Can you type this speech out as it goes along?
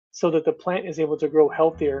so that the plant is able to grow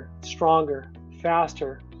healthier, stronger,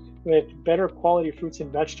 faster, with better quality fruits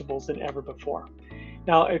and vegetables than ever before.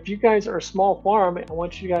 Now, if you guys are a small farm, I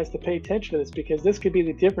want you guys to pay attention to this, because this could be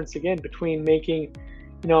the difference again between making,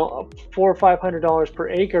 $400 or $500 per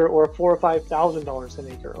acre, or $4,000 or $5,000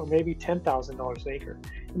 an acre, or maybe $10,000 an acre.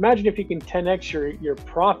 Imagine if you can 10x your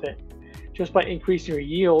profit just by increasing your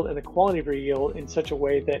yield and the quality of your yield in such a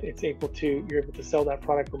way that you're able to sell that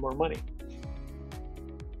product for more money.